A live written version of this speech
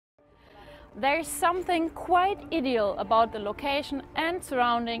There is something quite ideal about the location and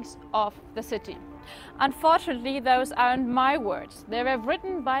surroundings of the city. Unfortunately, those aren't my words. They were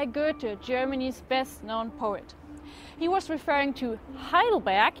written by Goethe, Germany's best-known poet. He was referring to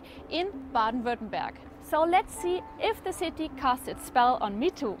Heidelberg in Baden-Württemberg. So let's see if the city casts its spell on me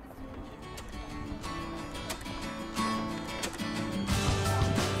too.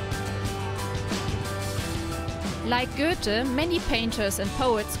 Like Goethe, many painters and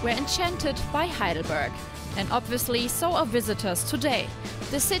poets were enchanted by Heidelberg. And obviously so are visitors today.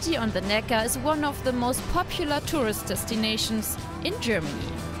 The city on the Neckar is one of the most popular tourist destinations in Germany.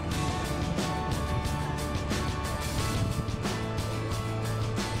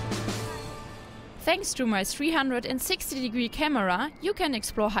 Thanks to my 360-degree camera, you can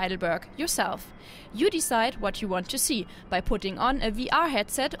explore Heidelberg yourself. You decide what you want to see by putting on a VR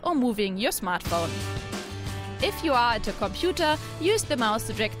headset or moving your smartphone. If you are at a computer, use the mouse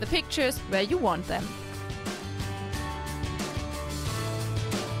to drag the pictures where you want them.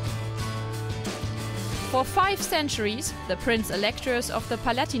 For 5 centuries, the Prince-Electors of the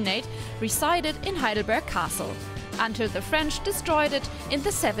Palatinate resided in Heidelberg Castle, until the French destroyed it in the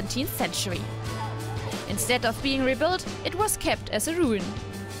 17th century. Instead of being rebuilt, it was kept as a ruin.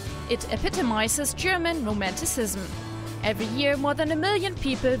 It epitomizes German Romanticism. Every year, more than 1 million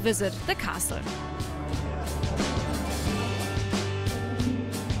people visit the castle.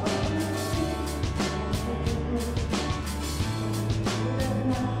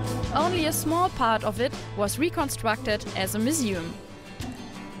 Only a small part of it was reconstructed as a museum.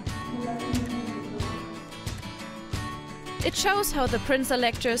 It shows how the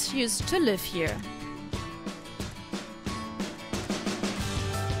Prince-Electors used to live here.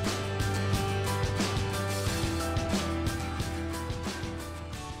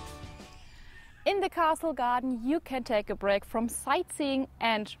 In the castle garden, you can take a break from sightseeing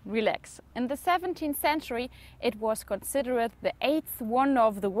and relax. In the 17th century, it was considered the 8th wonder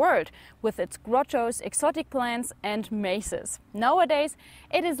of the world, with its grottos, exotic plants and mazes. Nowadays,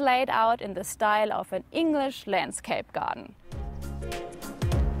 it is laid out in the style of an English landscape garden.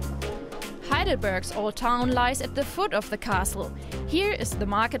 Heidelberg's old town lies at the foot of the castle. Here is the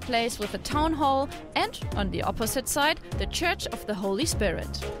marketplace with the town hall and, on the opposite side, the Church of the Holy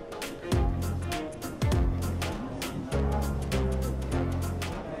Spirit.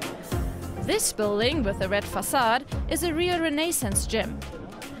 This building with a red facade is a real Renaissance gem.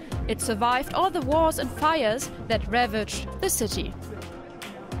 It survived all the wars and fires that ravaged the city.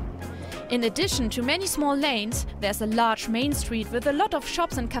 In addition to many small lanes, there's a large main street with a lot of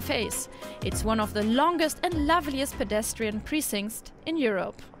shops and cafes. It's one of the longest and loveliest pedestrian precincts in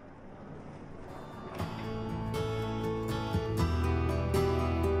Europe.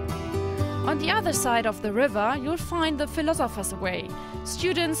 On the other side of the river, you'll find the Philosopher's Way.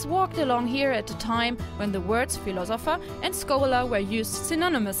 Students walked along here at a time when the words philosopher and scholar were used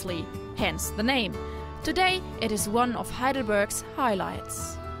synonymously, hence the name. Today, it is one of Heidelberg's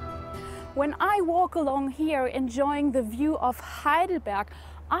highlights. When I walk along here enjoying the view of Heidelberg,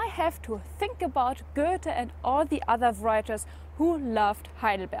 I have to think about Goethe and all the other writers who loved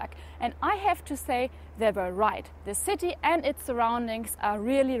Heidelberg. And I have to say, they were right. The city and its surroundings are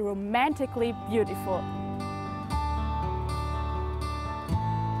really romantically beautiful.